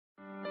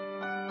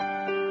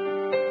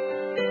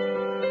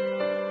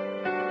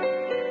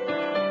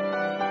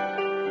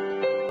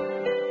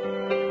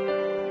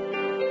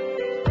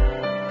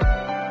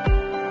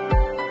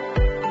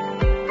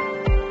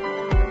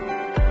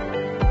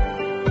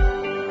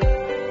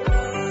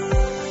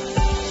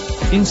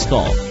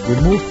Install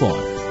Remove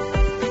Phone.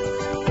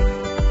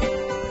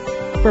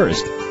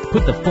 First,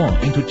 put the phone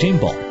into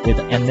gimbal with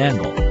an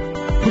angle.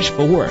 Push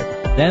forward,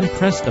 then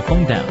press the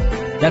phone down.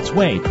 That's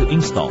way to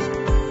install.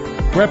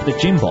 Grab the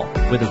gimbal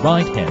with the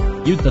right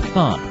hand. Use the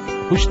thumb.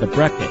 Push the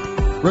bracket.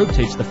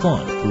 Rotate the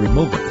phone to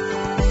remove it.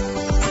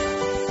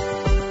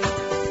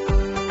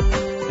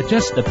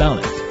 Adjust the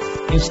balance.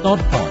 Install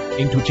phone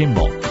into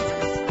gimbal.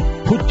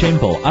 Put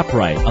gimbal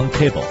upright on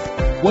table.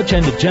 Watch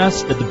and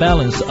adjust the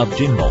balance of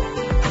gimbal.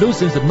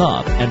 Loosen the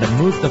knob and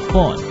move the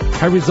phone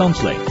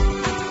horizontally.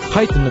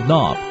 Tighten the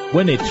knob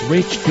when it's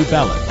reached to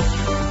balance.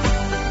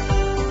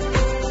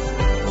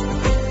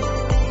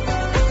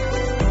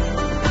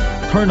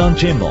 Turn on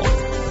gimbal.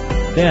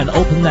 Then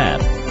open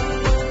app.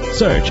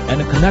 Search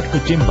and connect to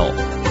gimbal.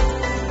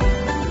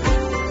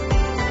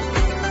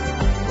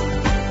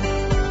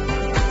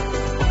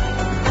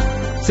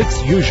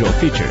 Six usual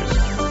features.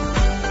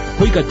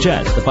 Quick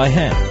adjust by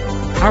hand.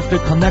 After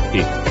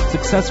connected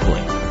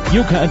successfully,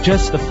 you can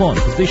adjust the phone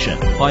position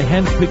by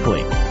hand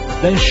quickly.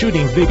 Then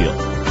shooting video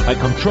by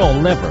control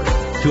lever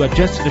to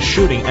adjust the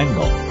shooting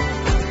angle.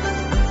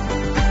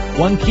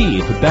 One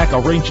key to back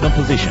original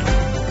position.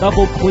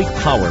 Double-click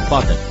power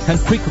button can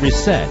quick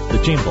reset the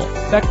gimbal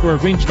back to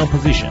original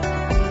position.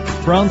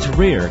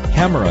 Front-rear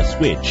camera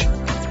switch.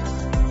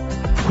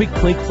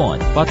 Quick-click phone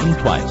button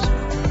twice.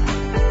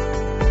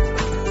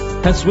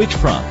 Can switch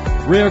from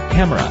rear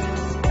camera.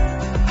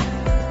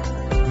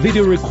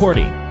 Video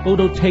recording,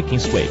 photo taking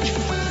switch.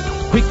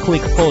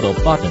 Quick-click photo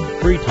button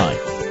 3 times.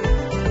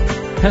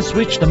 Can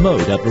switch the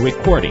mode of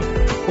recording,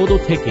 photo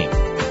taking.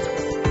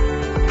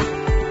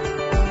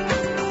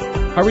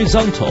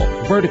 Horizontal,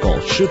 vertical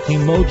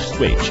shooting mode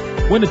switch.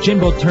 When the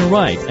gimbal turn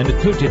right and the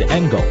tilted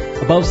angle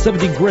above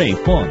 70 degree,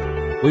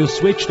 phone will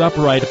switch to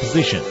upright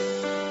position.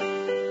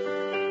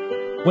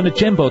 When the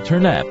gimbal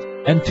turn left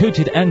and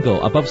tilted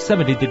angle above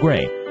 70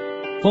 degree,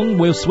 phone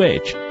will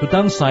switch to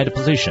downside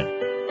position.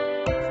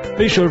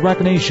 Facial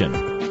recognition.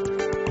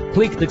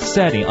 Click the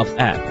setting of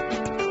app.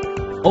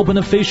 Open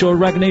the facial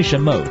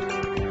recognition mode.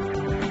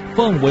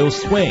 Phone will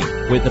swing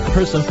with the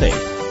person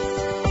face.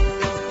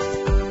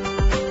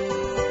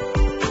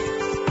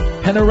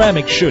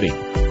 Panoramic shooting.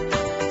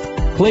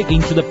 Click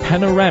into the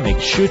panoramic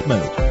shoot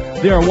mode.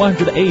 There are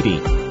 180,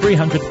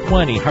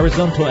 320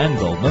 horizontal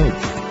angle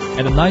modes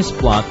and a nice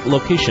block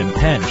location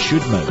pan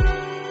shoot mode.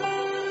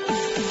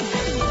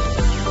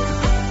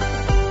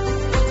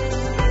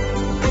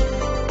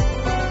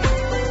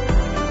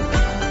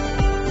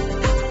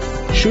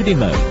 Shooting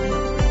mode.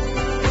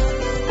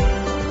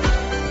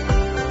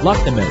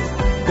 Lock the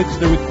mode. Fix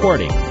the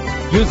recording.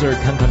 User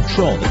can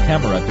control the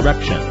camera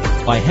direction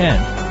by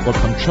hand or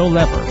control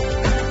lever.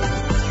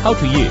 How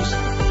to use.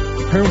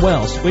 Turn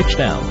wheel switch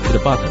down to the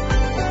button.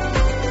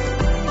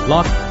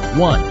 Lock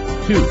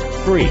 1, 2,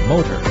 3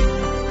 motor.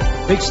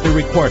 Fix the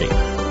recording.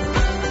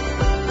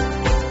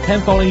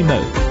 Hand following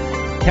mode.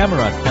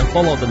 Camera can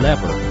follow the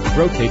lever,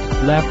 rotate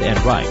left and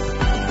right.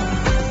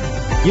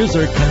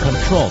 User can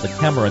control the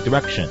camera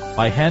direction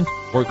by hand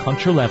or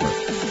control lever.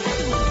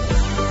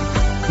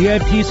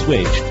 DIP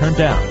switch turn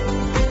down.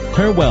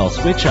 Turn wheel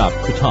switch up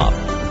to top.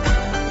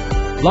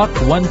 Lock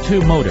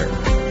 1-2 motor.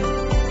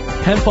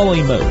 Hand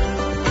following mode.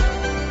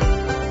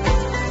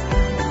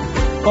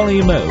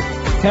 Following mode.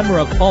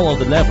 Camera follow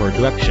the lever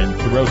direction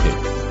to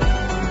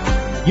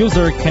rotate.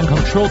 User can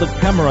control the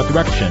camera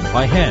direction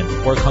by hand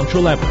or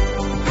control lever.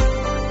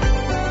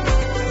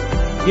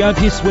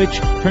 DIP switch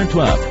turn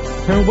to up.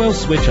 Turn wheel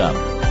switch up.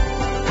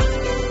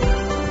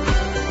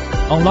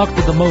 Unlock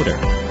the motor.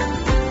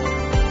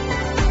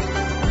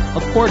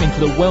 According to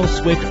the wheel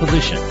switch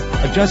position,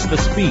 adjust the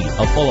speed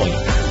of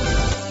following.